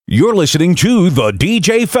You're listening to the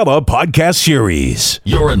DJ Fella podcast series.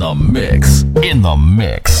 You're in the mix.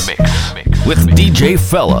 With DJ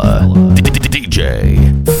Fella.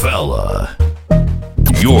 DJ Fella.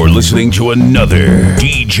 You're listening to another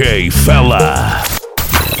DJ Fella.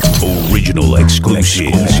 Original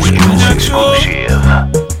exclusive.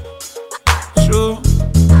 True.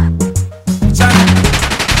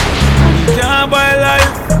 Money can't buy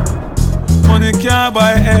life. Money can't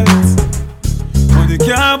buy health. Money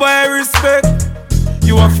can't buy respect.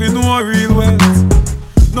 You have to know real wealth.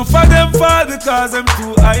 No for them fall because them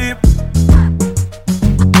too hype.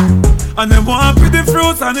 And them want pretty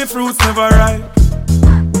fruits and the fruits never ripe.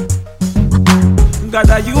 Got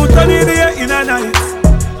a youth on the day in a night.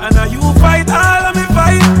 And a you fight all of me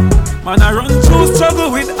fight. Man I run through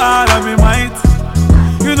struggle with all of me might.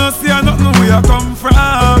 You know see a nothing where I come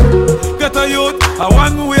from. Get a youth, a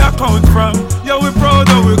one way I come from. Yeah we proud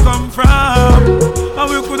of we come from. And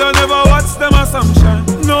we coulda never watched them assumption.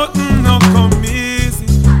 Nothing no come easy.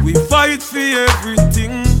 We fight for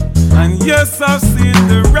everything. And yes I've seen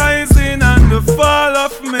the rising and the fall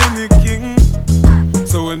of many kings.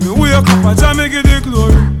 So when me wake up I jam me give the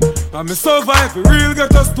glory. And me survive the real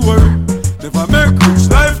get a story. Never make rich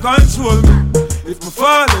life control me. If me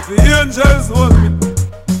fall if the angels hold me.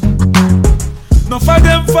 No for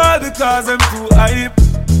them fall because them too hype.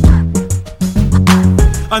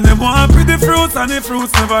 And them want pretty fruits and the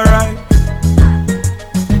fruits never ripe.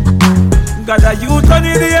 Got a youth on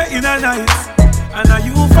the day in a night. And a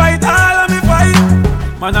you fight all of me fight.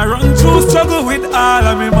 Man I run through struggle with all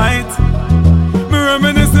of me might. Me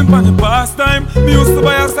reminiscing on the past time. Me used to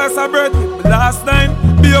buy a slice of bread with me last time.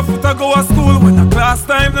 Barefoot I go to school when a class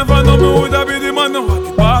time. Never know me woulda be the man who had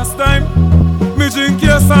the past time. Me drink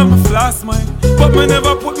yes and me floss mine. But me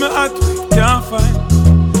never put me hat where it can't find.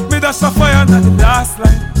 Me dash a fire not the last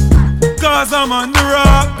line. Cause I'm on the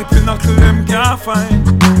rock, the pinnacle them can't find.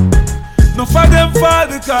 No for them fall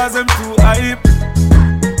because them too hype.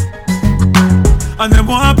 And them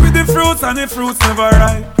want pretty fruits and the fruits never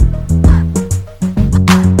ripe.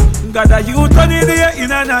 Got a youth on the day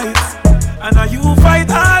in a night. And a you fight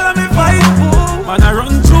all of me fight. Man I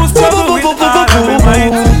run through struggle with all of me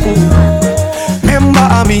might.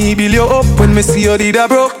 Remember me build you up when me see you did a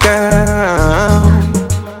broke down.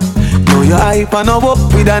 Know you hype and up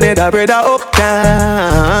with another brother up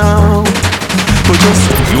down. But just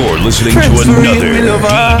You're listening to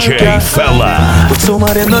another DJ Fella. but some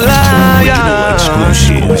of them no lie.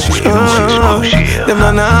 Exclusive. Them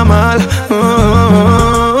no normal.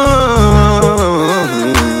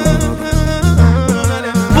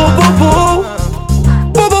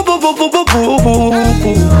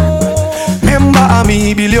 Remember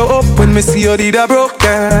me build you up when me see you did a broke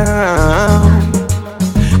down.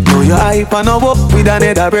 Know you hype and up with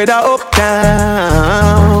another brother up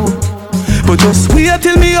down. But just wait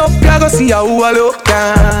till me up, you go see how I look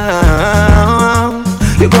down.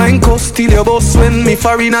 You going coast till your boss when me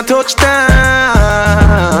foreign a touchdown.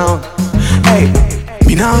 Hey,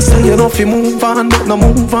 me now say you know fi move on, but no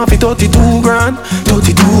move on fi 32 grand.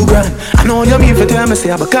 32 grand. I know you mean for tell me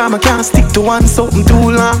say, but I can't stick to one something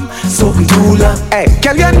too long. Hey,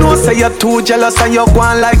 girl you know say you're too jealous and you go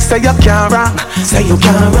on like say you can't rock. Say you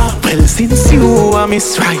can't rock. Well since you are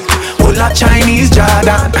miss right. Whole a Chinese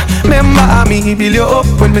Jordan. Remember me build you up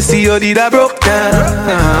when me see you did a broke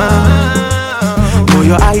down. Know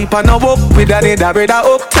you hype and up with another brother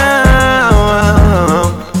uptown.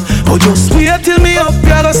 Oh just wait till me up,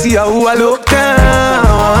 you go see how I look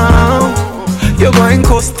down. You going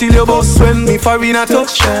coast till your boss when me foreign a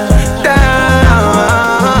touchdown.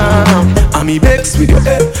 And me vex with you,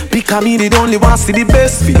 because me the only one see the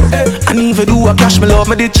best for you. And even do a cash, me love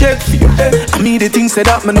me did check for you. And me the things say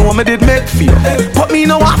that me know me did make for you. But me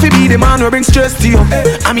no want to be the man who bring stress to you.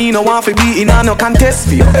 And me no want to be in a no contest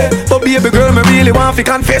for you. But baby girl, me really want to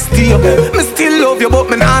confess to you. Me still love you, but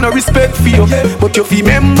me nah no respect for you. But you feel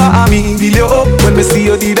remember me, build you up when me see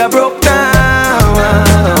you did a broke down.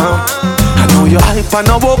 I know you hype and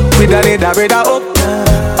up with another brother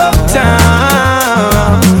uptown.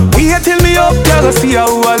 Wait till me up, you go see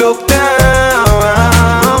how I look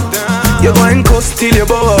down. You going coast till your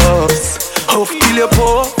boss, hope till your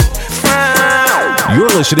poor. You're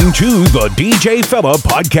listening to the DJ Fella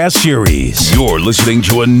podcast series. You're listening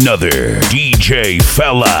to another DJ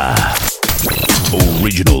Fella.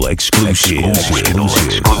 Original exclusive. You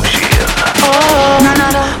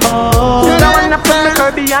don't wanna put the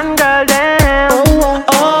Caribbean girl down.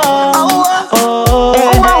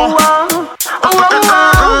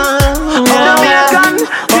 Jamaican,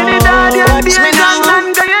 Trinidadian, Bajan, and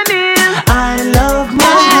Guyanese. I love my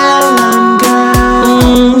island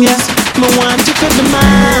girl. Yes, me want you for the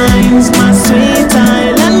man. minds, my sweet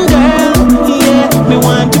island girl. Yeah, me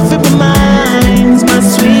want you to be mine, my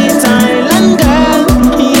sweet island girl.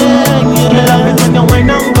 Yeah, yeah. Me love it when you wine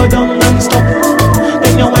and go down and stop.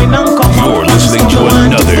 Then you wine and come up. You're listening to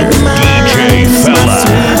another DJ Fella.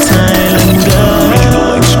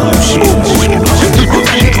 Original exclusive.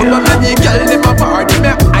 Many girl them a party,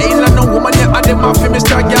 me island no woman yeah, and them a fi me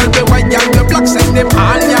star girl, the white girl, the black send them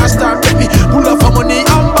all ya start me pull up for money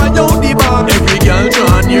and buy out the bar. Every girl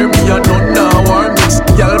try near me and none now war mix.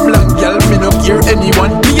 Girl black girl, me no care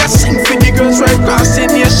anyone. Me a sing for the girls right across the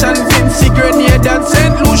nation. Vincy Grenada,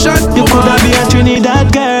 St. Lucia. You coulda be a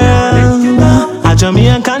Trinidad girl, a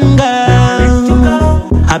Jamaican girl,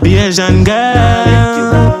 a Bayesian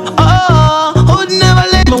girl. Oh, who'd never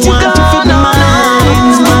let me want you for the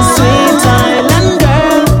minds, my sweet island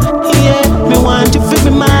girl. Yeah, me want you for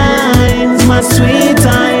the minds, my sweet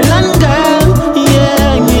island girl.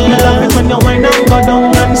 Yeah, yeah. Me love it when you wine and go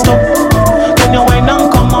down and stop. When you wine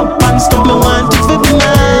and come up and stop. Me want you for the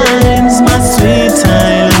minds, my sweet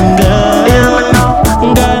island girl.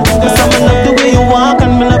 Girl, cause I love the way you walk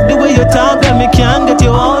and me love the way you talk. Girl, me can't get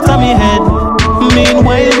you out of me head.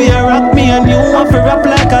 Meanwhile, we are rock me and you want to rap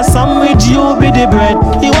like a sandwich. You be the bread.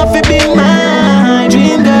 You want to be my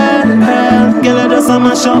dream girl. Girl, I just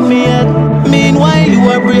mash up me head. Meanwhile, you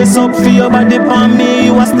are brace up for your body on me.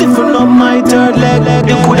 You are stiffen up my third leg.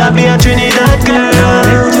 You coulda be a Trinidad girl,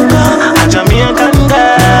 a Jamaican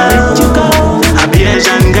girl, a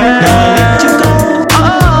Bayesian girl.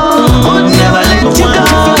 Oh, would never let you go.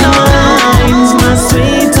 My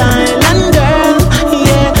sweet island girl.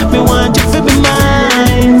 Yeah, me want you to be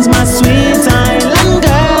mine, my sweet island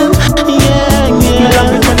girl. Yeah, yeah. Me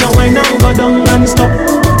love it when you wine and go down and stop.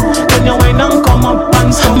 When you wine and come up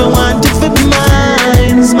and stop. Me want you to be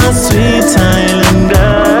mine, my sweet island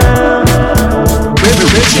girl. Baby,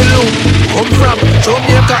 where she look? Come from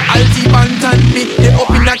Jamaica, Alti, Bantan, me. They up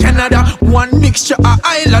in Canada. One mixture of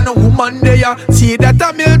island, a woman there. See that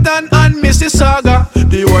a Milton and Mississauga.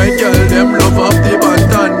 The white girl, them love up the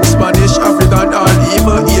Bantan. Spanish, African, all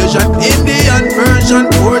even Asian, Indian, Persian,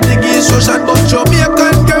 Portuguese, Russian. But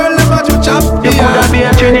Jamaican girl, them a chop. You coulda be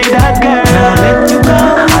a Trinidad girl, nah let you go.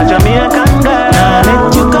 A Jamaican girl, nah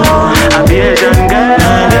let you go. A Bayesian girl,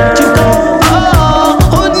 nah let you go. Oh,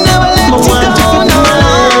 would never let you go. No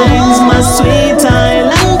lines, my sweet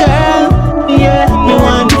island girl. Yeah, me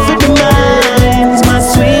want you for the minds, my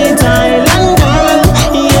sweet island girl.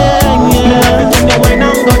 Yeah, yeah. When you wine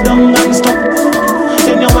and go down and stop,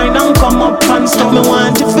 then you wine and come up and stop. Me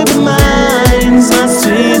want you for the minds, my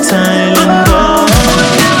sweet island girl.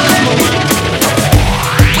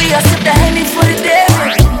 We are sip the Henny for the day,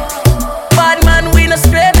 baby. Bad man, we no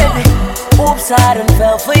spray, baby. Oops, I done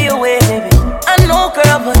fell for your way, baby. I know,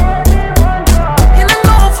 girl, but you don't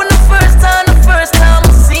know from the first time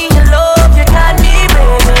I seen your love, you got me,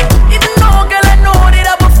 baby. Even though, girl, I know that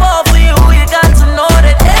I would fall for you, you got to know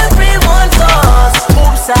that everyone falls.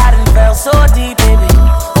 Oops, I done fell so deep, baby.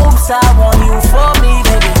 Oops, I want you for me,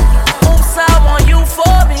 baby. Oops, I want you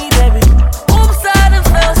for me, baby. Oops, I done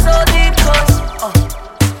fell so deep, cause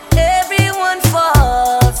everyone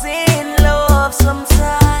falls in love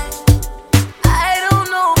sometime. I don't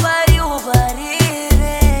know about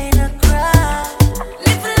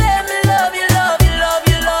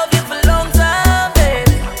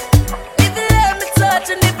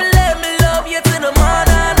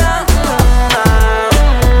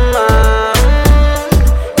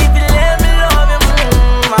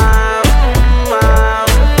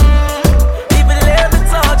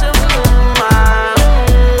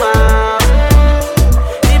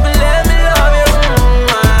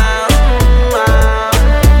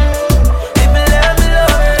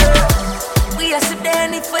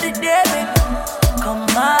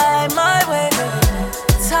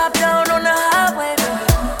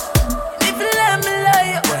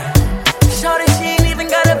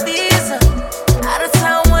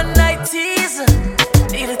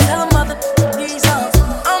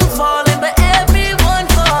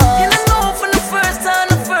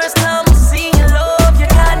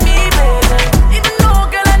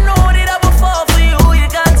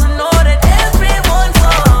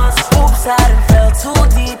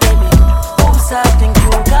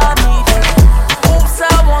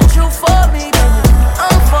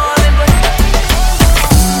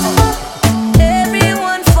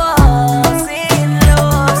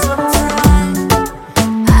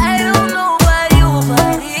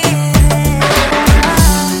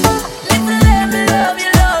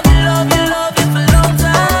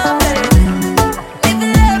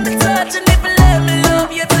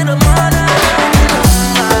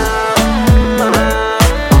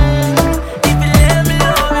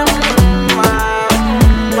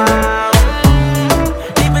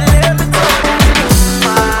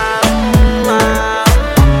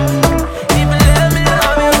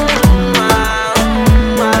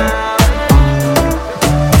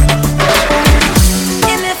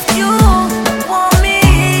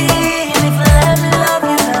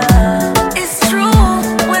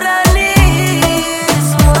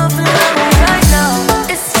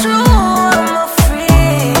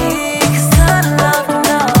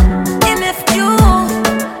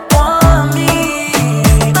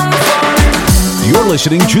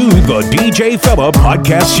listening to the DJ Fella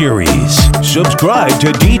Podcast Series. Subscribe to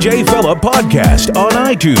DJ Fella Podcast on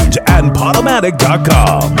iTunes and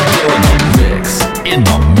Podomatic.com. In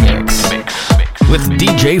the mix with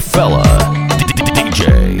DJ Fella.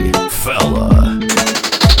 DJ Fella.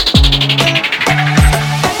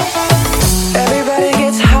 Everybody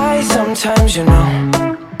gets high sometimes, you know.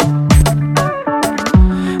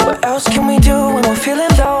 What else can we do when we're feeling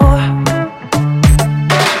low?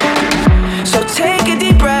 So take a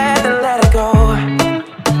deep breath and let it go.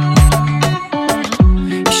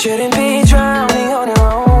 You shouldn't be drowning on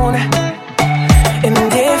your own. And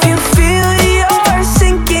if you feel you're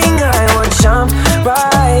sinking, I will jump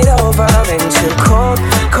right over into cold,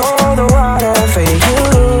 cold water for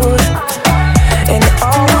you. And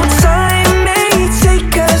although time may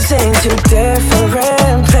take us into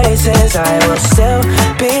different places, I will still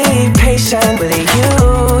be patient with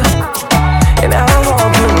you. And I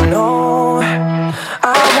hope you know I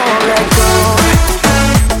won't let go.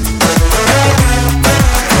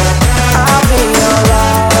 I'll be your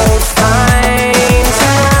lifeline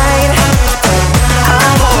tonight. I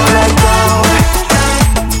won't let go.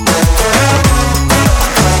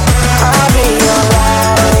 I'll be your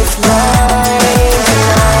lifeline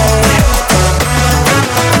tonight.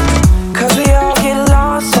 'Cause we all get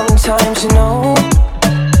lost sometimes, you know.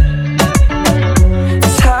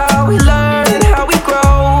 It's how we learn and how we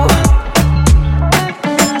grow.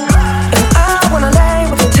 And I wanna lay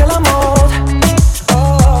with you till I'm old.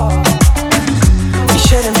 Oh, you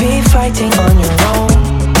shouldn't be fighting on your own.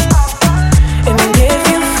 And if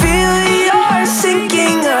you feel you're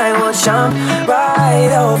sinking, I will jump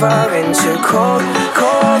right over into cold,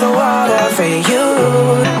 cold water for you.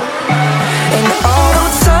 And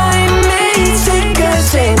although time may take us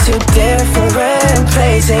into different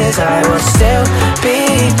places, I will still be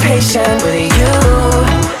patient with you.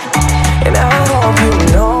 And I hope you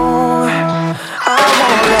know I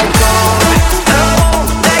won't let go. I won't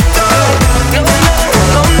let go. No, no,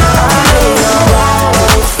 no, no. I'll be your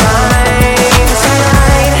lifeline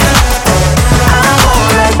tonight. I won't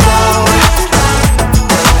let go.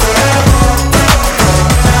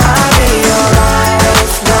 I'll be your lifeline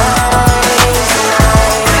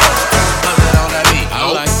tonight. I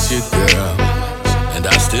liked you, girl, and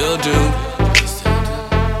I still do.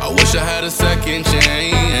 I wish I had a second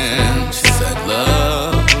chance at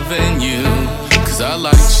loving you. 'Cause I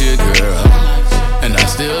liked you, girl, and I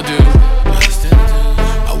still do.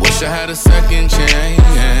 I wish I had a second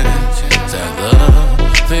chance at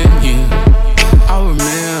loving you. I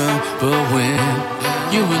remember when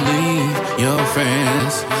you would leave your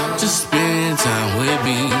friends, just spend time with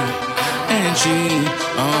me and cheat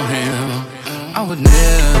on him. I would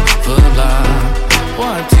never lie,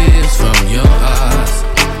 wipe tears from your eyes.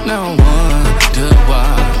 Now I wonder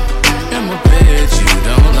why in my bed you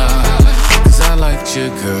don't lie. 'Cause I liked you,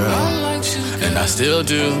 girl, and I still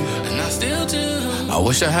do. I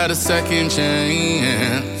wish I had a second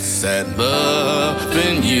chance at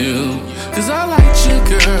loving you. 'Cause I liked you,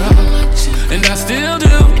 girl, and I still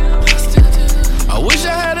do. I wish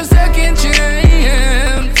I had a second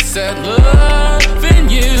chance at loving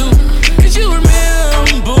you. 'Cause you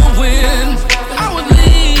remember when I would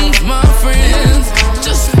leave my friends,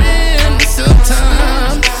 just spend some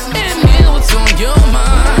time and hear what's on your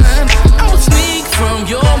mind. I would sneak from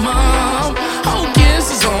your mom, hold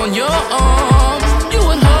kisses on your arm. You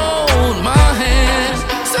would hold my hand,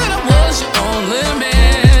 said I was your only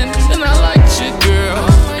man. And I liked you, girl,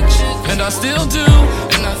 and I still do.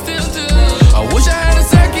 I wish I had a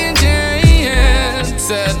second chance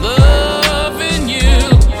at loving you.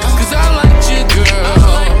 'Cause I liked you, girl,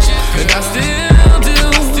 and I still do.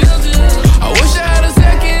 I wish I had a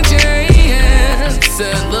second chance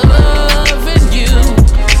at loving you.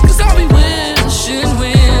 'Cause I'll be wishing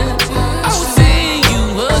when I would see you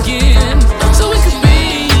again, so we could be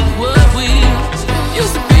what we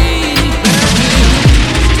used to be back then.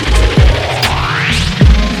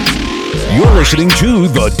 You're listening to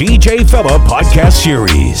the DJ Fella Podcast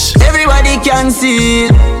Series. Everybody can see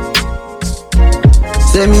it.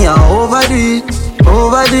 Say me I overdo it,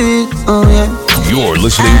 oh yeah. You're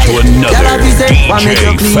listening to another DJ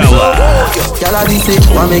Fella. Y'all be say,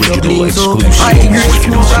 why make you clean so? Exclusive. I agree,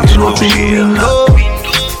 through the window.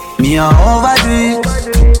 Me I overdo it.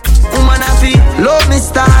 Woman I feel, love me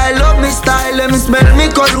style, let me smell me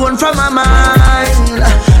cologne from my mind.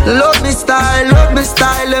 Love me style, let me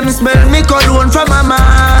smell me cologne from my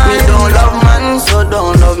mind. Me don't love man, so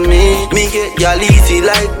don't love me. Me get y'all easy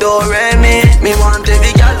like Doremi. Me want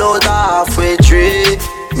every girl out halfway tree.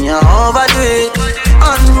 Me a overdo it.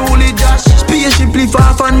 Unruly Josh, spaceship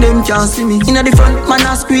far from them them can't see me. Inna the front, man,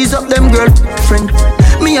 I squeeze up them girlfriend.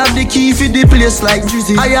 Me have the key for the place like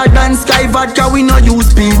Drizzy. Higher than Sky Vodka, we no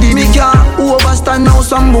use PD. Me can't overstand now,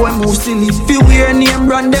 some boy move silly. Fi wear name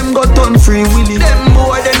brand, them got turn free willy. Them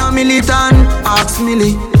boy, they no militant. Ask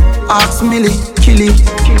Millie, kill it.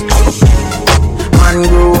 Man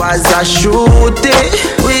grow as a shooty.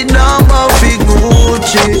 We don't go fi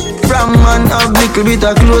Gucci. From man have little bit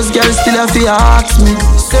of clothes, girl still a fi ask me.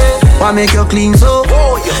 Say, why make you clean so?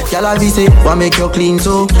 Girl a say, why make you clean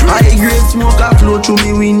so? High grade smoke a flow through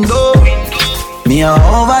me window. Me a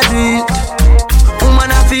overdo it.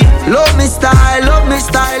 Woman a fi love me style.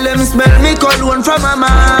 Let me smell me cologne from my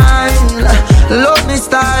mind. Love me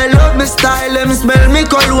style. Let me smell me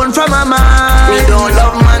cologne from my mind. Me don't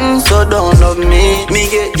love man, so don't love me. Me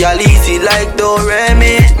get y'all easy like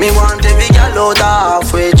Doremi. Me want every girl out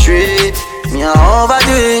halfway tree. Me a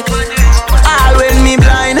overdo it. All when me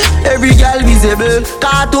blind, every girl visible.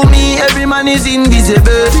 Car to me, every man is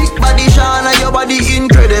invisible. Big body shine and your body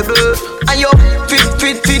incredible. And you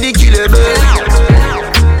fit for the killable.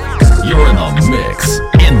 You're in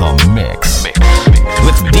the mix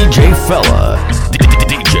with DJ Fella.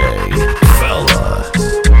 DJ Fella.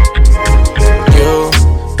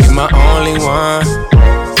 You my only one.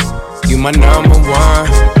 You my number one.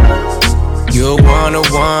 You're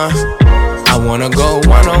one-on-one. I wanna go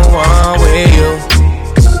one-on-one with you.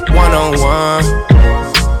 One-on-one.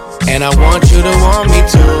 And I want you to want me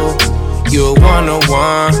too. You're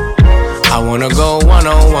one-on-one. I wanna go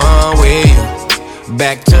one-on-one with you.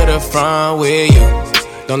 Back to the front with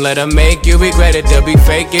you. Don't let her make you regret it. They'll be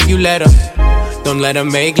fake if you let them. Don't let her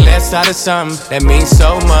make less out of something that means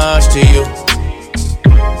so much to you.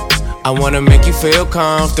 I wanna make you feel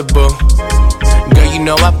comfortable. Girl, you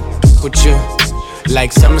know I with you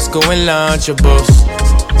like summer school and Lunchables.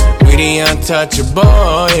 We the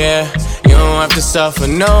untouchable, yeah. You don't have to suffer,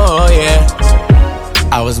 no, yeah.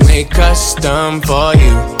 I was made custom for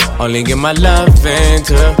you. Only give my love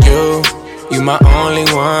into you. You my only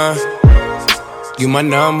one. You my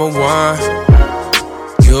number one.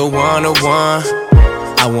 You're one-on-one.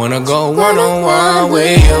 I wanna go one-on-one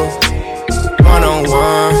with you.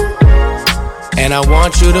 One-on-one. And I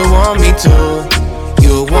want you to want me too.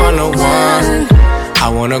 You're one-on-one. I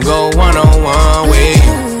wanna go one-on-one with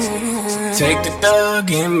you. Take the thug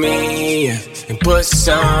in me and put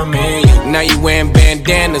some in you. Now you wearing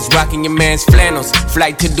bandanas, rocking your man's flannels.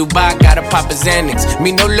 Flight to Dubai, gotta pop his Xanax.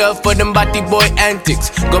 Me no love for them body boy antics.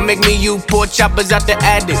 Gon' make me you poor choppers out the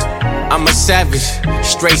attic. I'm a savage,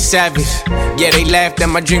 straight savage. Yeah, they laughed at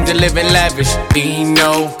my dreams of living lavish. Be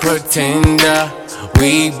no pretender,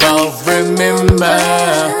 we both remember.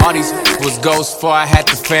 All these was ghosts before I had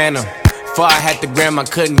the phantom. Before I had the gram, I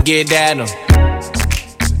couldn't get at them.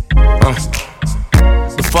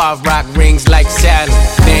 Before I rock rings like Saturn.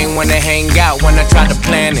 They ain't wanna hang out when I try to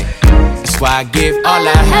plan it. That's why I give all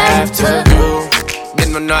I have to you. They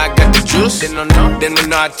don't know I got the juice. They don't know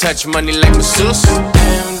I touch money like masseuse.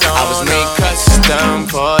 I was made custom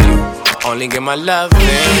for you. Only give my love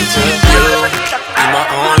into you. You're my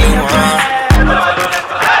only one.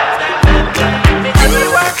 You're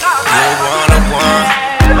one-on-one.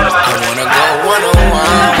 I wanna go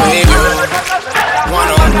one-on-one with you.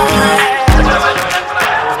 One-on-one.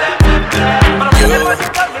 You're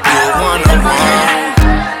one-on-one.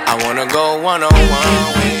 I wanna go one-on-one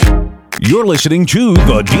with you. You're listening to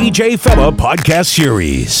the DJ Fella Podcast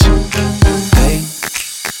Series. Hey,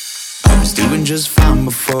 I was doing just fine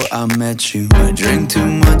before I met you. I drink too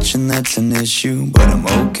much and that's an issue, but I'm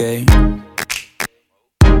okay.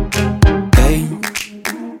 Hey,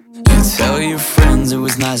 you tell your friends it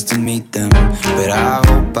was nice to meet them, but I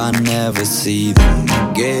hope I never see them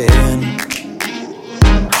again.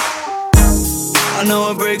 I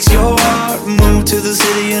know it breaks your heart. Moved to the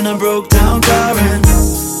city in a broke down car and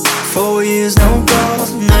 4 years no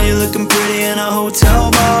calls. Now you're looking pretty in a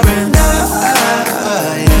hotel bar and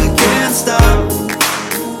I can't stop.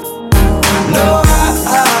 No,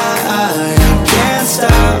 I can't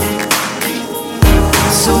stop.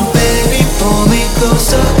 So baby, pull me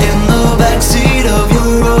closer in the backseat of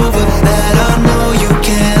your Rover that I know you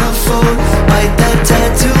can't afford. Bite that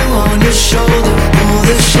tattoo on your shoulder. Pull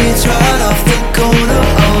the sheets right off the corner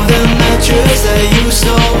of the mattress that you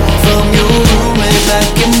stole from your roommate back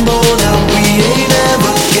in Boulder. We ain't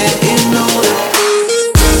ever getting older.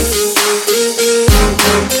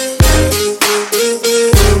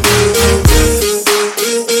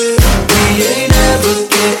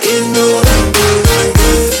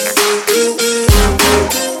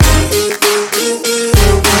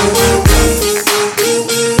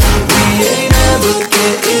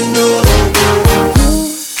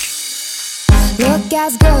 look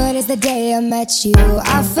as good as the day I met you.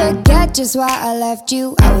 I forget just why I left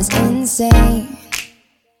you. I was insane.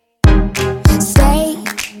 Stay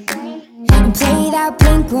and play that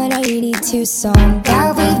Blink-182 song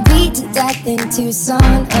that we beat to death in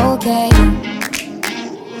Tucson. Okay.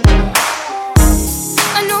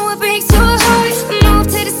 I know it breaks your heart. Moved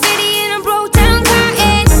to the city and I broke down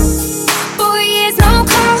crying. 4 years, no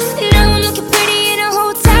call. Now I'm looking pretty in a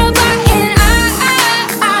hotel bar. And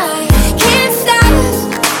I can't stop.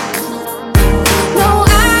 No,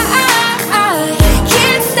 I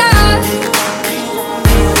can't stop.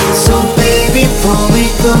 So baby, pull me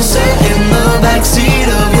closer in the backseat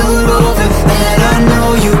of your Rover that I know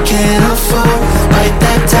you can't afford. Write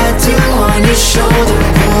that tattoo on your shoulder.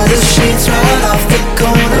 Pull the sheets right off the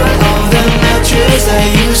corner of the mattress that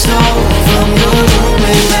you stole from your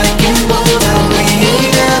roommate back in Boulder. We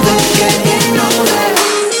ain't never getting older.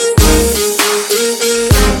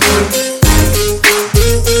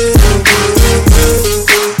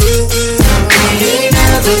 We ain't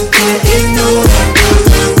never getting older.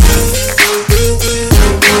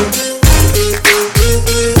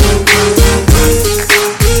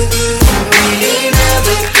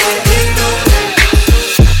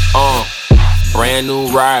 Brand new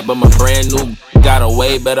ride, but my brand new got a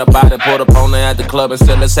way better body. Pulled up on her at the club and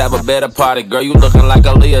said, let's have a better party. Girl, you looking like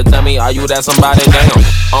Aaliyah. Tell me, are you that somebody? Damn.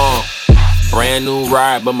 Brand new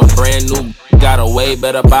ride, but my brand new got a way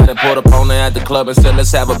better body. Pulled up on her at the club and said,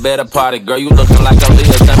 let's have a better party. Girl, you looking like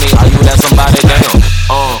Aaliyah. Tell me, are you that somebody?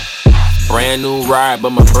 Damn. Brand new ride,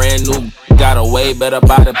 but my brand new got a way better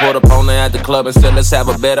body. Pulled up on her at the club and said, let's have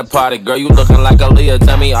a better party. Girl, you looking like Aaliyah.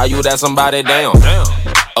 Tell me, are you that somebody? Damn.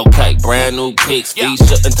 Okay, brand new kicks. Feet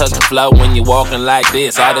shouldn't touch the floor when you walking like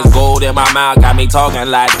this. All this gold in my mouth got me talking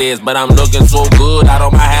like this. But I'm looking so good, I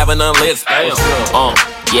don't mind having a list. Damn.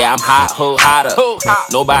 Yeah, I'm hot, hotter.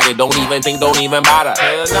 Nobody don't even bother.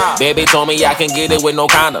 Baby told me I can get it with no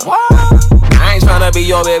condom. I ain't tryna be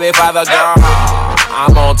your baby father, girl.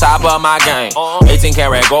 I'm on top of my game. 18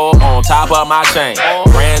 karat gold on top of my chain.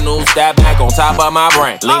 Brand new stab back on top of my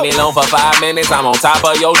brain. Leave me alone for 5 minutes, I'm on top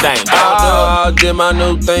of your dame. Did my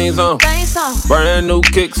new things on. Brand new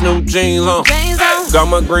kicks, new jeans on. Got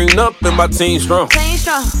my green up and my team strong.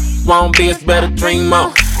 Won't be, it's better dream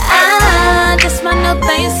on. This my new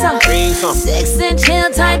thing song. 6-inch heel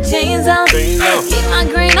tight jeans on. Keep my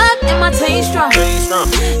green up and my team strong.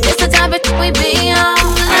 It's the type of we be on.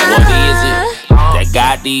 What is it? That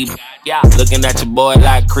got deep. Looking at your boy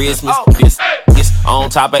like Christmas. This on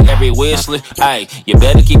top of every wish list. Ay, you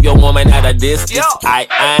better keep your woman at a distance. I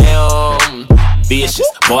am vicious.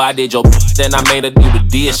 Boy, I did your then I made her do the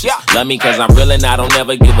dishes. Love me cause I'm real and I don't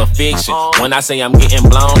ever give a fiction. When I say I'm getting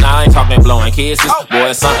blown, I ain't talking blowing kisses. Boy,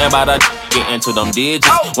 it's something about her getting to them digits.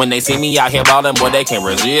 When they see me out here ballin', boy, they can't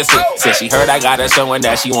resist it. Said she heard I got her showing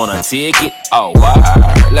that she want a ticket. Oh, wow.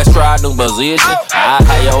 Let's try a new position. I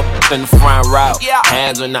had your in the front row.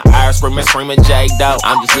 Hands in the air, screaming J-Doe.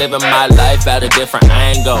 I'm just living my life at a different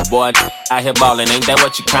angle. Boy, out here ballin', ain't that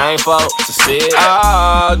what you came for? To sit.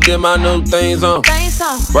 Did my new things on.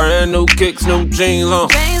 Brand new kicks, new jeans on.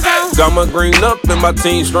 Got my green up and my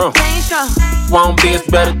team strong. Won't be, it's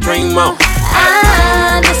better dream on.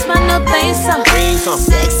 This my new thing song.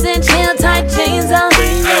 6-inch heel tight jeans on.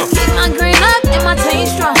 Keep my green up and my team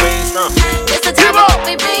strong. It's the type of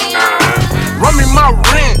we be on. Run me my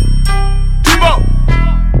rent. Debo.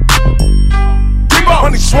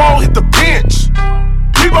 Money swole, hit the bench.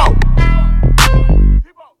 Debo.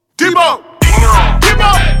 Debo.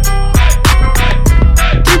 Debo.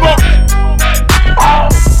 Debo.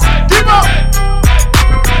 Debo.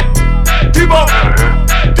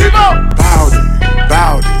 Debo.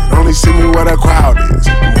 Bout it. Only see me where the crowd is.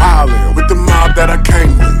 I'm wildin' with the mob that I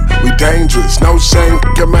came with. We dangerous, no shame,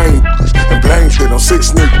 f***ing main. And blame shit on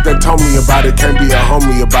 6 niggas that told me about it. Can't be a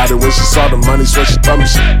homie about it. When she saw the money, so she told me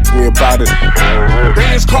she me about it.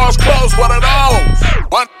 Benz cars closed, what of those?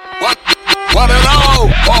 What of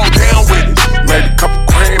those? Fall down with it. Made a couple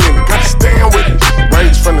grand and it, gotta stand with it.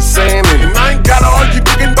 Raised from the sand and I ain't gotta argue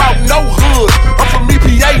digging about no hood. I'm from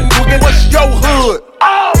EPA, nigga, what's your hood?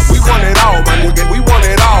 We want it all, my nigga, we want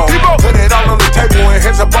it all. Put it all on the table and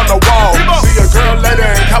hands up on the wall. See a girl later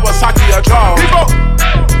and Kawasaki a draw.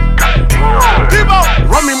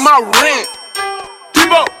 Run me my rent.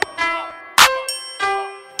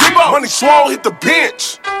 Money swole, hit the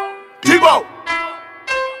bench. Debo.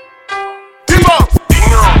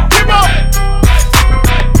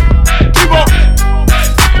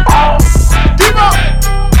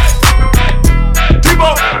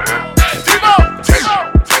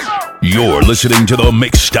 You're listening to the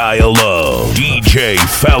mix style of DJ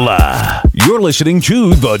Fella. You're listening to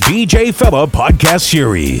the DJ Fella podcast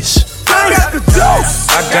series. I got the juice.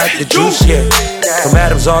 I got the juice, yeah. From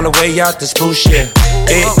Adams all the way out to Spoosh, yeah.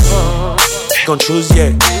 Gon' choose,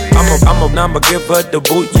 yeah. I'ma give her the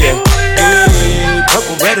boot, yeah.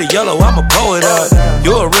 Purple, red, or yellow, I'ma pull it up.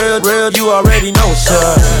 You a real, you already know,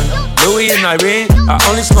 sir. Louis and Irene, I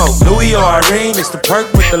only smoke Louis or Irene. It's the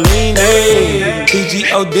perk with the lean, ayy.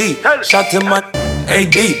 TGOD, shout to my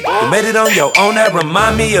AD. You made it on your own, that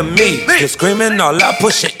remind me of me. Just screaming all out,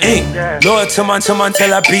 pushing ink. Loyal to my till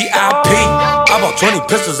I BIP. I bought 20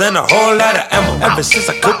 pistols and a whole lot of ammo. Ever since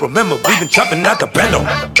I could remember, we've been chopping out the bando.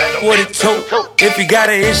 What it took? If you got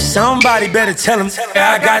an issue, somebody better tell him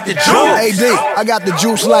I got the juice. AD, I got the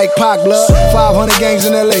juice like Pac blood. 500 gangs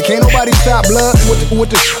in LA, can't nobody stop blood with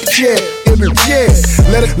the yeah.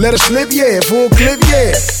 Let it slip, yeah. Full clip,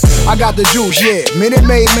 yeah. I got the juice, yeah. Minute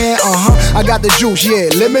Maid, man, I got the juice, yeah.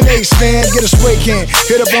 Lemonade stand, get a spray can.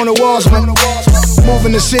 Hit up on the walls, man.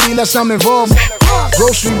 Moving the city unless I'm involved.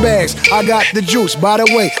 Grocery bags, I got the juice. By the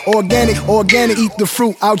way, organic, eat the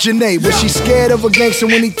fruit out your name. But she scared of a gangster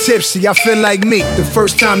when he tipsy. I feel like me, the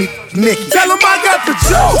first time he Nicky. Tell him I got the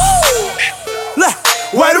juice. Look,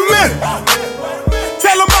 wait a minute.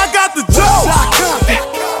 Tell him I got the juice.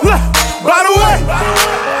 Look, by the way,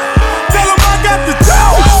 tell him I got the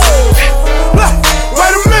juice. Look,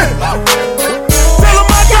 wait a minute. Tell him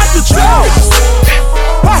I got the juice.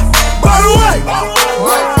 By the way.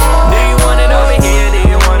 Do you want it over here? Do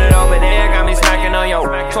you want it over there? Got me smacking on your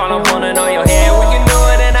while I'm pulling on your hair. We can do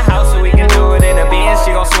it in the house or we can do it in the bin.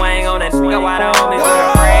 She gon' swing on that nigga while the homies with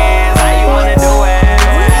her friends. How you wanna do it?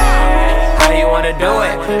 How you wanna do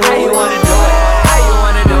it? How you wanna do it? How you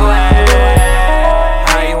wanna do it?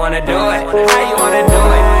 How you wanna do it? How you wanna do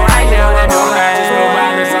it? Right now, I know I just blew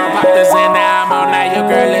bottles on pop this and now I'm on. Now your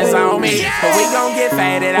girl is on me, but we gon' get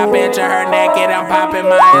faded. I picture her naked. I'm popping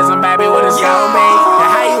my ass and baby, what it's gon' be?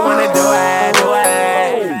 How you wanna do it? Do it?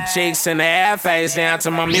 Cheeks in the air, face down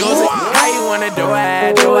to my music. How you wanna do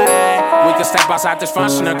it? Do it? We can step outside this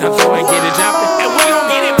functional, come through and get it jumping, and we gon'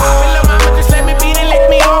 get it poppin'. Lil' mama, just let me beat it, lick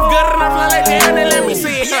me off good enough, like that, and let me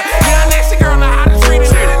see it. Young next girl know how to treat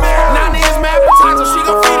it. Nana is mad for time, so she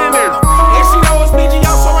gon' feed it in. And she know it's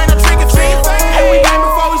BGO, so ain't no trick or treat. And we came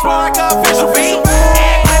before we spoil like a official beat.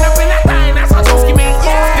 Egg went up in that thing, that's how Toski mean.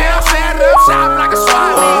 Then I'm set up shop like a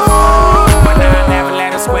swap meet. But now I never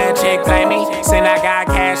let a square chick play me. Since I got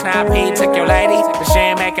cash, now P took your lady. But she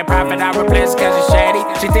ain't making profit, I replace cause it's shady.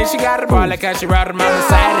 She thinks she got a baller cause she rode my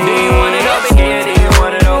Mercedes. Do you want it over here? Do you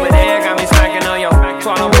want it over there? Got me smacking on your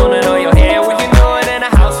while I'm pulling on your hair. We can do it in the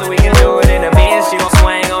house or we can do it in the bin. She gon'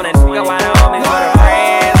 swing on that nigga while the homies with her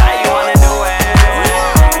friends. How you wanna do it?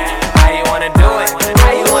 How you wanna do it?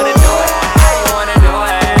 How you wanna do it? How you wanna do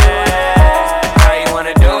it? How you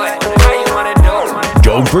wanna do it? How you wanna do it?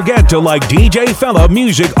 Don't forget to like DJ Fella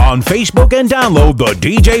Music on Facebook and download the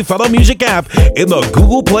DJ Fella Music app in the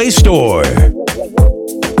Google Play Store.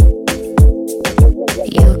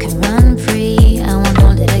 You can run free, I won't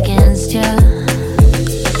hold it against ya.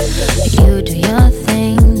 You do your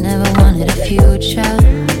thing, never wanted a future.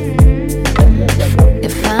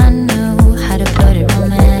 If I knew how to put it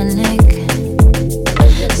romantic,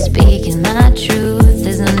 speaking my truth,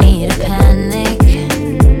 there's no need to panic.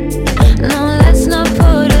 No, let's not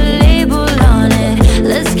put a label on it,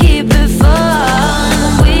 let's keep it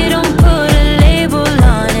fun. We don't put a label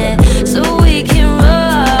on it, so we can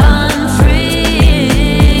run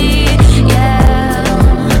free. Yeah,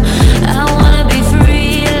 I wanna be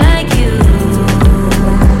free like you.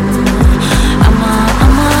 I'm a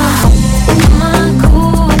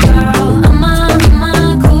cool girl. I'm a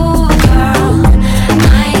cool girl.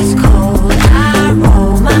 Ice cold, I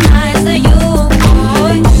roll my eyes at you,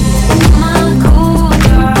 boy. I'm a cool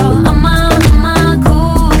girl. I'm a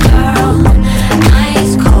cool girl.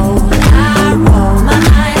 Ice cold, I roll my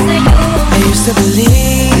eyes at you. I used to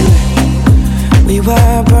believe we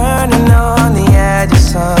were burning on the edge of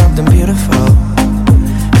something beautiful,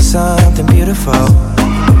 something beautiful.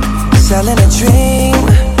 Selling a dream,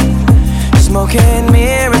 smoking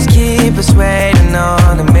mirrors keep us waiting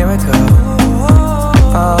on a miracle,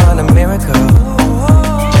 on a miracle.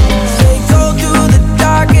 They go through the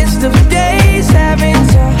darkest of days, having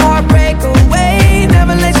to heartbreak away.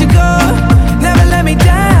 Never let you go, never let me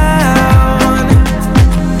down.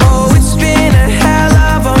 Oh, it's been a hell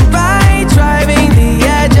of a ride, driving the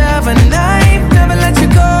edge of a knife. Never let you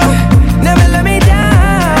go, never let me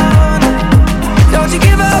down. Don't you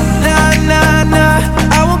give up, nah, nah, nah.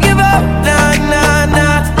 I won't give up, nah, nah,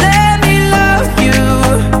 nah. Let me love you,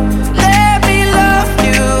 let me love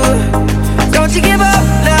you. Don't you give up,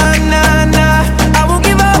 nah, nah, nah.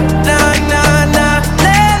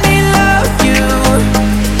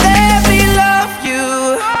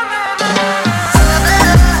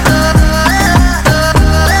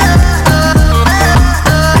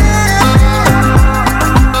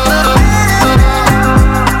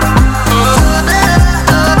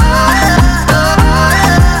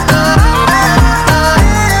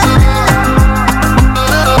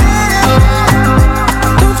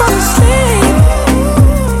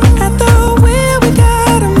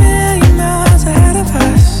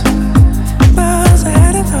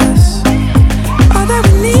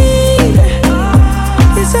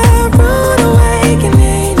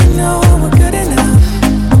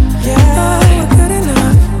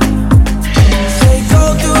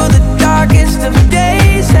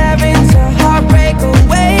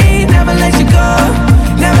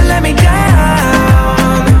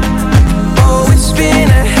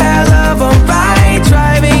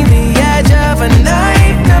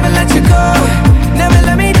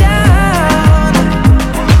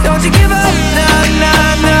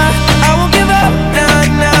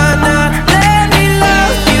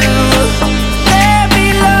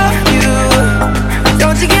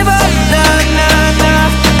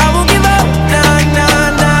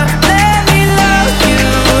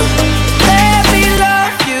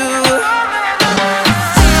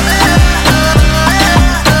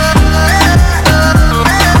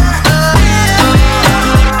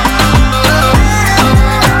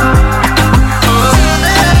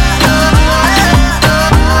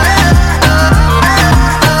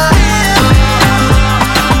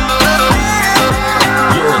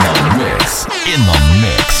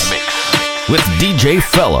 DJ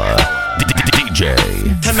Fella. DJ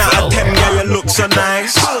 10 out of 10, yeah, you look so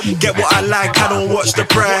nice. Get what I like, I don't watch the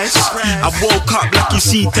price. I woke up like you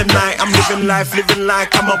see tonight. I'm living life, living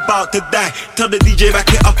like I'm about to die. Tell the DJ back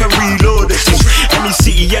it up and reload the thing. Any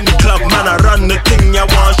city, any club, man, I run the thing. I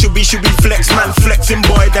want should be flex, man, flexing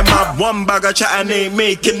boy. Them have one bag of chat and ain't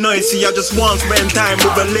making noise. See, I just want spend time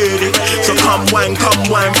with a lady. So come wine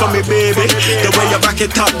for me, baby. The way you back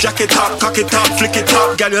it up, jack it up, cock it up, flick it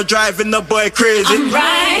up. Girl, you're driving the boy crazy. I'm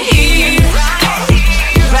right here,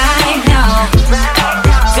 right now.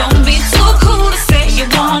 Don't be too cool to say you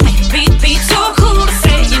want me. Be too cool to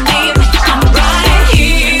say you need me. I'm right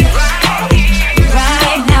here,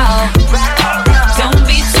 right now. Don't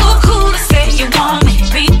be too cool to say you want me.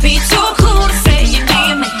 Be too cool to say you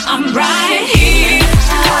need me. I'm right here.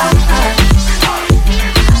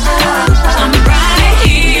 I'm right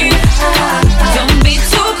here. Don't be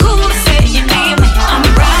too cool to say you need me. I'm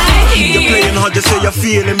right here. You're playing hard to say you're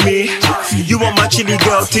feeling me. You want my chili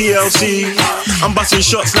girl TLC. I'm busting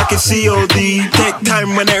shots like a COD. Take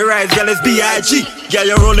time when it rides, yeah, let's B.I.G. Yeah,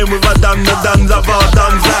 you're rolling with a done, the duns of all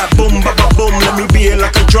duns. Like boom, ba ba boom, let me be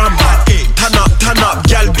like a drum. Turn up,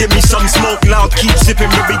 gal, give me some smoke loud. Keep sipping,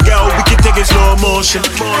 baby girl, we can take it slow motion.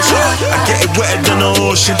 I get it wetter than the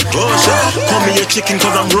ocean. Call me a chicken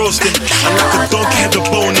cause I'm roasting. I'm like a dog head of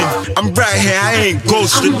boning. I'm right here, I ain't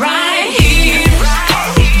ghosting. I'm right here,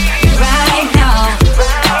 right now.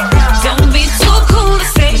 Don't be too cool to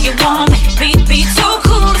say you want me. Be too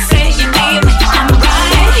cool to say you need me. I'm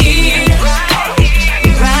right here,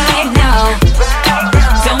 right now.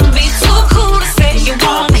 Don't be too cool to say you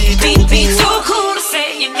want me. Be too cool to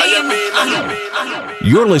say you need me.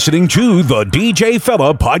 You're listening to the DJ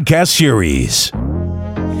Fella Podcast Series.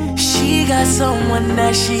 She got someone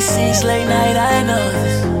that she sees late night, I know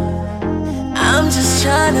this. I'm just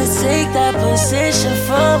trying to take that position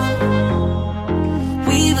from her.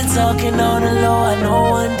 We've been talking on the low, I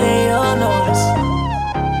know one day you'll notice.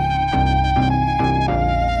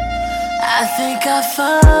 I think I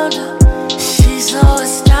found her, she's so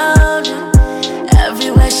astounding.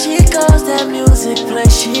 Everywhere she goes, that music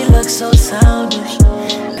plays, she looks so soundish.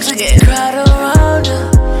 To get crowd around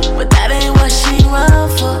her, but that ain't what she run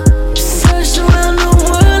for. Searched around the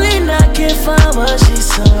world and I can't find what she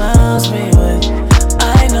surrounds me with.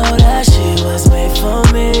 I know that she was made for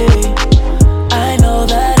me. I know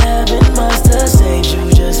that heaven must have saved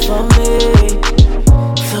you just for me.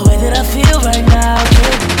 The way that I feel right now,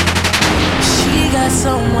 baby. She got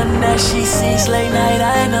someone that she sees late night,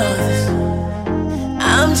 I know this.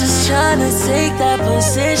 I'm just trying to take that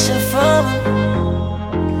position from her.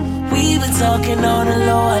 We've been talking on the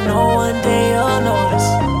low, I know one day you'll notice.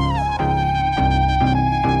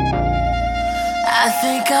 I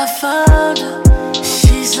think I found her,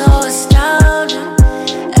 she's so astounding.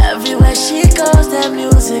 Everywhere she goes, that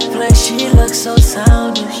music plays, she looks so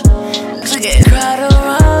soundish. To get crowd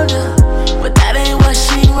around her, but that ain't what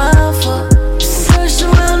she run for. Searched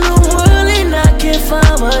around the world and I can't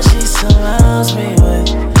find what she surrounds me with.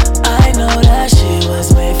 I know that she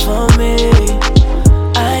was made for me.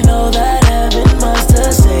 I know that heaven must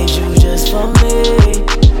have saved you just for me.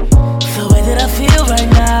 The way that I feel right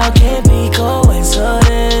now can't be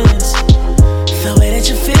coincidence. The way that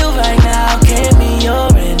you feel right now can't be your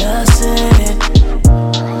innocent.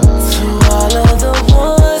 To all of the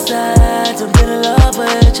ones that have been in love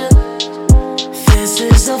with you, this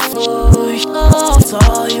is a fool. It's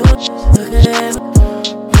all you again.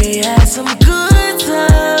 We had some good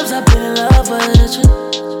times, I've been in love with you.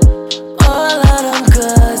 All of them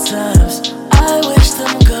good times, I wish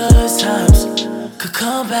them good times could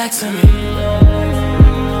come back to me.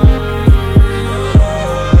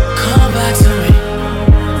 Come back to me.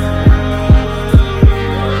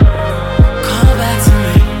 Come back to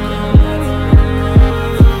me.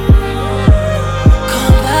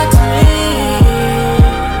 Come back to me.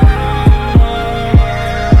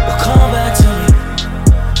 Well, come back to me.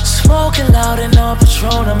 Smoking loud and on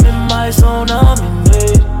Patron, I'm in my zone, I'm in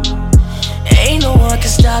it. Ain't no one can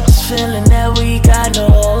stop this feeling that we got, no.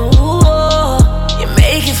 You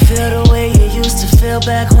make it feel the way you used to feel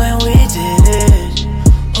back when we did it.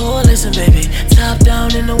 Oh, listen, baby, top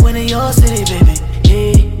down in the wind of your city, baby.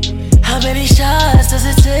 Yeah. How many shots does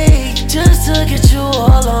it take just to get you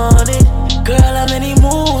all on it? Girl, how many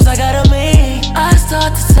moves I gotta make? I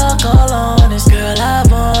start to talk all honest. Girl, I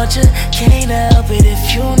want you, can't help it.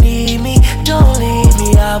 If you need me, don't leave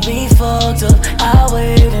me. I'll be fucked up, I'll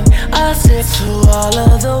wait and I'll sit. To all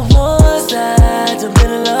of the ones that have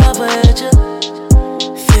been in love with you,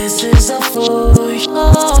 this is a fool.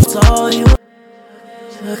 It's all you.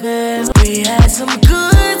 We had some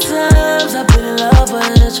good times, I've been in love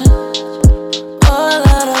with you.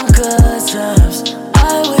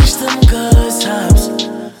 them good times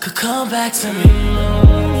could come back to me.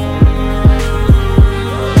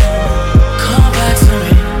 Come back to me.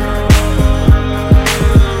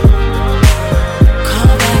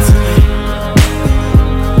 Come back to me.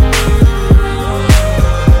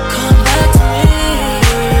 Come back to me.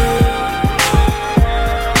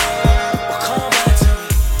 Come back to me.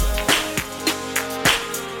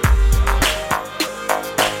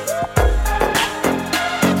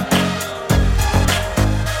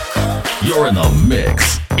 You're in the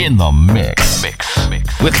mix. In the mix.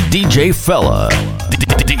 With DJ Fella.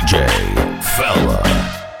 DJ Fella.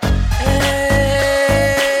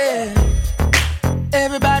 Hey,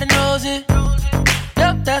 everybody knows it.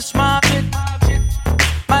 Yep, that's my chick.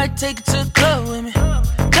 Might take it to the club with me,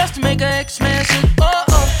 just to make her ex-man sick. Oh,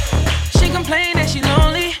 oh. She complained that she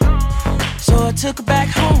lonely, so I took her back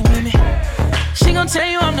home with me. She gon' tell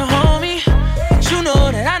you I'm the homie, but you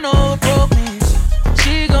know that I know what broke means.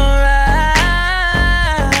 She gon' ride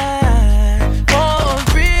for a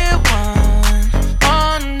real one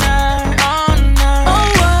all night, all night. Oh,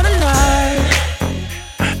 what a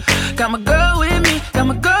night. Got my girl with me, got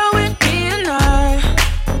my girl with me tonight.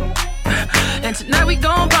 And tonight we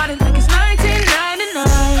gon' party like it's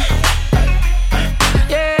 1999.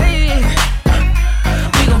 Yeah,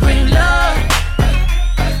 we gon' bring love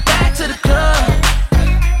back to the club.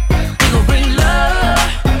 We gon' bring love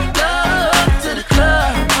to the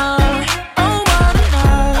club. Oh, what a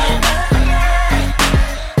night.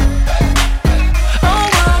 Oh,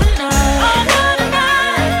 what a night. Oh, what a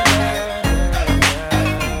night.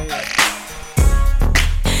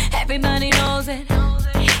 Everybody knows it.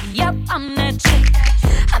 Yep, I'm that chick.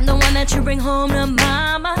 I'm the one that you bring home to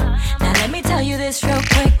mama. Now let me tell you this real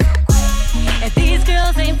quick. If these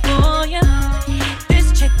girls ain't for you,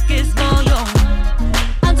 this chick is for you.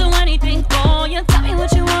 I'll do anything for you. Tell me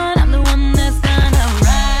what you want. I'm the one that's gonna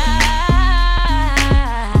ride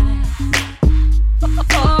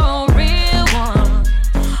for a real one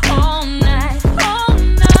all night, all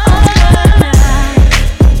night.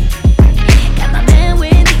 Got my man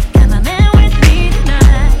with me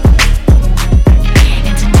tonight.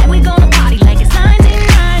 And tonight we gonna party like it's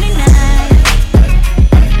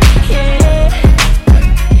 1999. Yeah.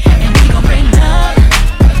 And we gon' bring love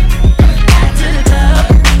back to the club.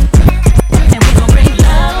 And we gon' bring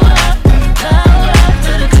love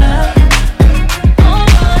to the club. Oh,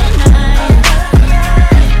 what a night. Oh,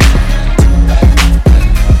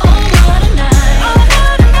 what a night. Oh, what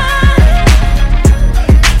a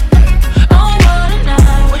night. Oh, what a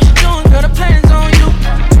night. What you doing, girl? The plan's on you,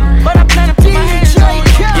 but I plan to put my hands on you.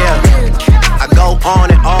 Yeah, I go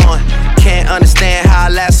on and on. Can't understand how I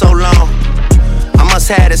last so long. I must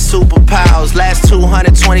have the superpowers. Last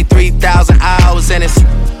 223,000 hours, and it's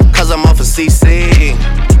cause I'm off of CC.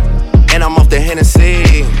 And I'm off the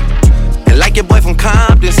Hennessy. And like your boy from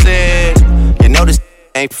Compton said, you know this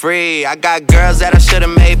ain't free. I got girls that I should've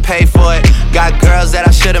made pay for it. Got girls that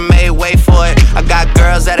I should've made wait for it. I got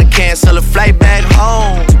girls that'll cancel a flight back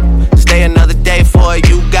home. Stay another day for it.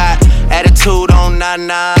 You got attitude on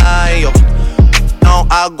nana, yo. On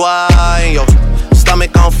agua, and yo.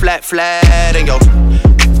 Stomach on flat, and yo.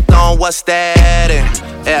 On what's that? And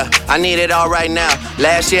yeah, I need it all right now.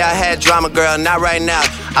 Last year I had drama, girl, not right now.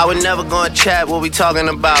 I would never go and chat what we talking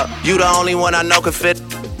about. You the only one I know could fit.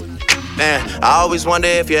 Man, I always wonder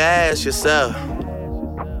if you ask yourself,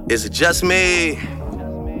 is it just me?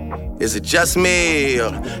 Is it just me?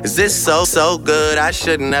 Or is this so good I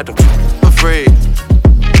shouldn't have to for free?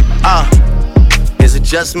 Is it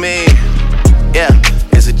just me? Yeah,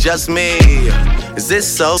 is it just me? Is this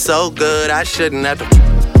so good I shouldn't have to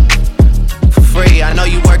for free? I know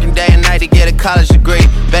you working day and night to get a college degree.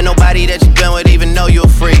 Bet nobody that you been with even know you're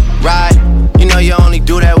free, right? You know you only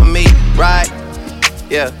do that with me, right?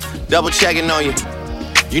 Yeah, double checking on you.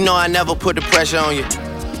 You know I never put the pressure on you.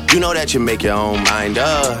 You know that you make your own mind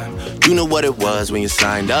up. You knew what it was when you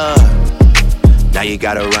signed up. Now you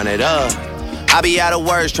gotta run it up. I be out of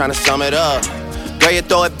words trying to sum it up. Girl, you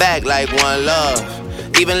throw it back like one love.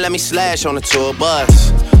 Even let me slash on the tour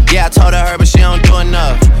bus. Yeah, I told her, but she don't do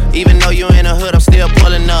enough. Even though you in the hood, I'm still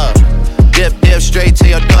pulling up. Dip straight to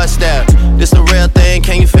your doorstep. This the real thing,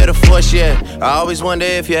 can you feel the force yet? I always wonder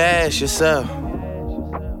if you ask yourself,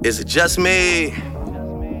 is it just me?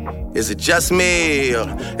 Is it just me? Or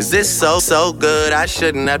is this so good I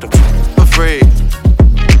shouldn't have to for free?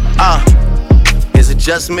 Is it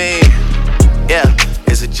just me? Yeah,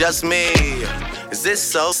 is it just me? Is this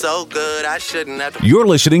so good I shouldn't have to? You're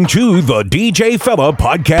listening to the DJ Fella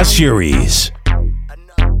podcast series.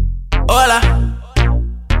 Hola.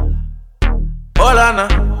 Hola, na.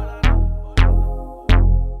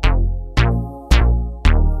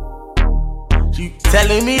 You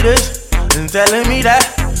telling me this and telling me that.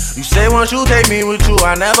 You say once you take me with you,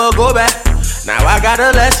 I never go back. Now I got a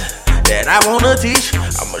lesson that I wanna teach.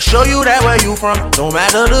 I'ma show you that where you from, don't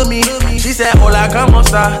matter to me. She said, hola, como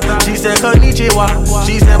esta? She said, konnichiwa.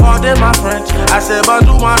 She said, pardon my French. I said,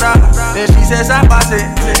 bonjour, mara. Then she said, ça passe.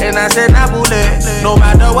 And I said, nabule. No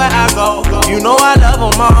matter where I go, you know I love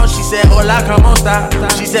them all. She said, hola, como esta?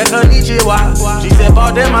 She said, konnichiwa. She said,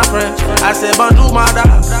 pardon my French. I said, bonjour, mara.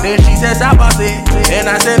 Then she said, ça passe. And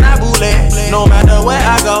I said, nabule. No matter where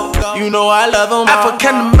I go, you know I love them all.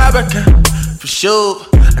 African American, for sure.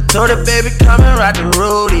 I told her, baby, come and ride the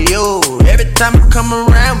rodeo. Every time I come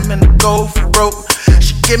around, man, I go for broke.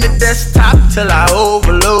 She give me desktop till I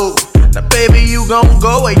overload. Now, baby, you gon'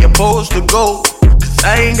 go where you're supposed to go. Cause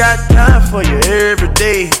I ain't got time for you every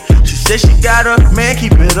day. She said she got a man,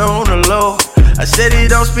 keep it on the low. I said he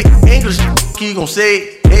don't speak English, he gon'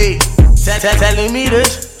 say, hey. Telling me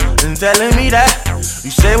this and telling me that.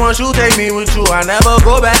 You say once you take me with you, I never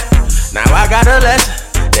go back. Now I got a lesson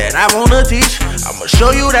that I wanna teach. I'ma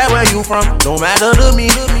show you that where you from, no matter to me.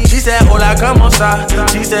 She said, hola, como esta?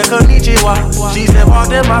 She said, konnichiwa. She said,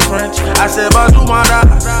 pardon my French. I said, bonjour, mara.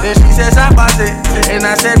 Then she said, ça passe. And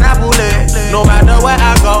I said, nabule. No matter where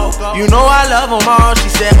I go, you know I love them all. She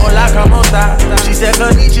said, hola, como esta? She said,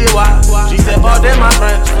 konnichiwa. She said, pardon my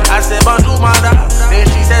French. I said, bonjour, mara. Then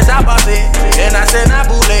she said, ça passe. And I said,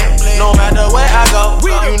 nabule. No matter where I go,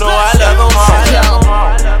 you know I love them all.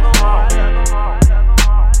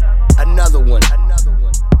 Another one.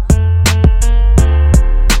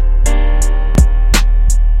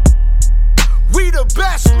 We the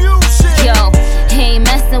best music. Yo, he ain't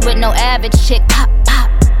messing with no average chick. Pop, pop.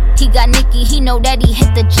 He got Nicky, he know that he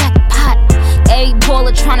hit the jackpot. A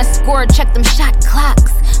baller tryna score, check them shot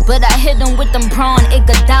clocks. But I hit him with them prawn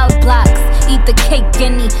Iguodala blocks. Eat the cake,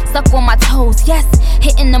 guinea, suck on my toes, yes.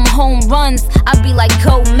 Hitting them home runs, I be like,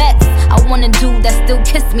 go Mets. I want a dude that still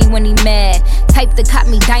kiss me when he mad. Type that caught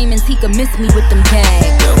me diamonds, he could miss me with them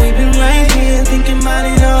bags. Girl, we been right here thinking about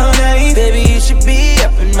it all night. Baby, you should be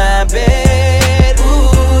up in my bed.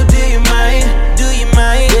 Ooh, do you mind? Do you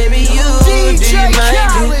mind? Baby, you, DJ do you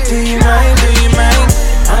mind? Do you mind? Do you mind?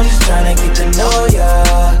 I'm just tryna get to know ya.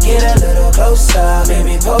 Get a little closer,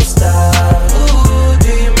 baby, post up. Ooh, do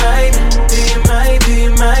you mind? Do you mind? Do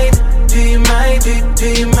you mind? Do you mind? Do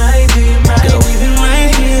you mind? Do you mind? Girl, we been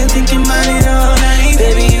right here thinking about it all night.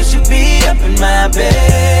 Baby, you should be up in my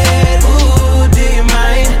bed. Ooh, do you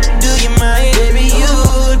mind? Do you mind? Baby,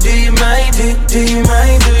 you, do you mind? Do you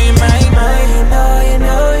mind? Do you mind?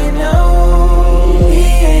 You know, we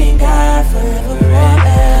ain't got forever.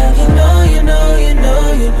 You know.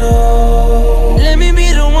 Let me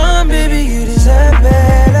be the one, baby, you deserve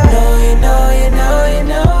better. You know.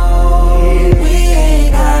 We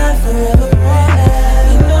ain't got forever.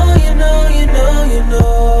 You know.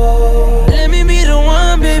 Let me be the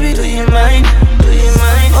one, baby. Do you mind? Do you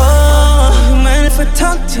mind? Oh, do you mind if I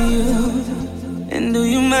talk to you? And do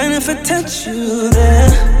you mind if I touch you there?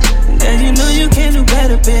 Girl, you know you can do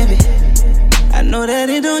better, baby. I know that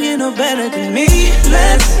it don't get no better than me.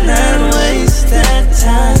 Let's not waste that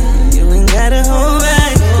time. You ain't gotta hold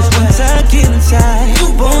back, cause once I get inside, you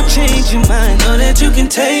won't change your mind. Know that you can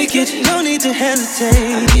take it, no need to hesitate.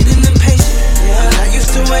 I'm getting impatient, yeah, I'm not used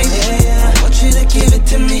to waiting. I want you to give it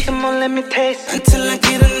to me, come on, let me taste until I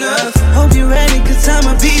get enough. Hope you're ready, cause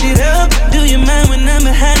I'ma beat it up. Do you mind when I'm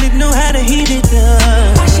behind it, know how to heat it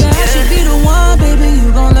up? I should be the one, baby, you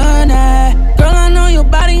gon' learn that. Girl, I know your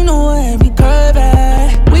body, know every curve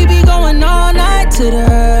at. We be going all night to the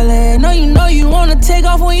early. Know you wanna take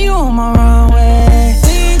off when you on my runway.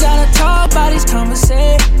 We ain't gotta talk about these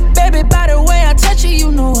conversations. Baby, by the way I touch you,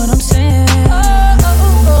 you know what I'm saying. Oh,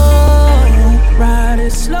 ride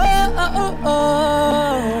it slow.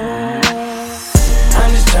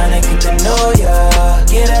 I'm just tryna get to know ya.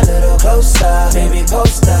 Get a little closer, baby,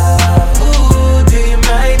 post up. Ooh, do you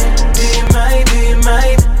mind? Do you mind? Do you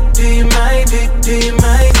mind? Do you mind? Do you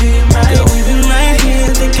mind? Do you mind? Girl, we've been right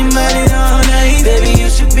here thinking about it all night. Baby, you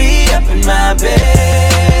should be up in my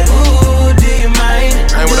bed. Ooh, do you mind?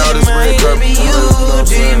 Ain't with all this red carpet. Baby, you,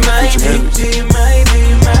 do you mind? Do you mind? Do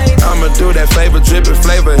you mind? I'ma do that flavor, drippin'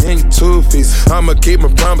 flavor in your two-piece. I'ma keep my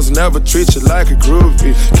promise, never treat you like a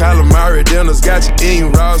groupie. Calamari dinners got you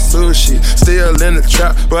eating raw sushi. Still in the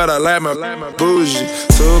trap, but I like my bougie.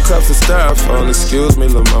 2 cups of styrofoam, excuse me,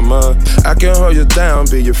 lil' mama. I can hold you down,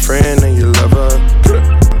 be your friend and your lover.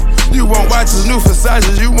 You want watches, new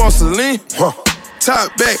Versace, you want Celine?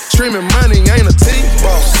 Top back, streaming money, ain't a team.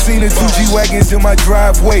 Seen the 2G wagons in my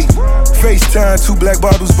driveway. FaceTime, 2 black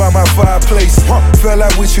bottles by my fireplace. Fell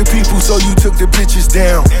out with your people, so you took the pictures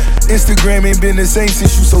down. Instagram ain't been the same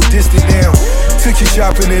since you so distant now. Took you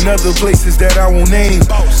shopping in other places that I won't name.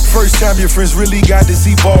 First time your friends really got to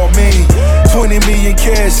see Balmain. 20 million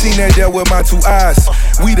cash, seen that there with my 2 eyes.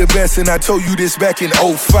 We the best, and I told you this back in 05.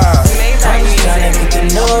 I'm just tryna get to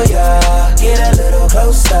know ya, get a little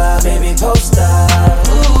closer, maybe post up.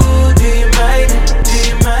 Ooh, do you mind? Do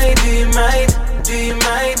you mind? Do you mind? Do you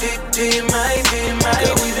mind? Do you mind? Do you mind?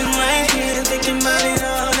 Girl, we've been right here thinking about it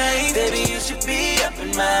all night. Baby, you should be up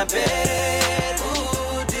in my bed.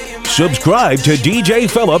 Ooh, do you mind? Subscribe to DJ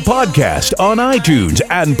Fella Podcast on iTunes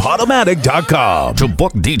and Podomatic.com. To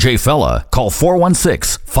book DJ Fella, call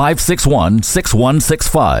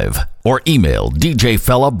 416-561-6165 or email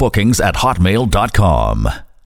djfellabookings@hotmail.com.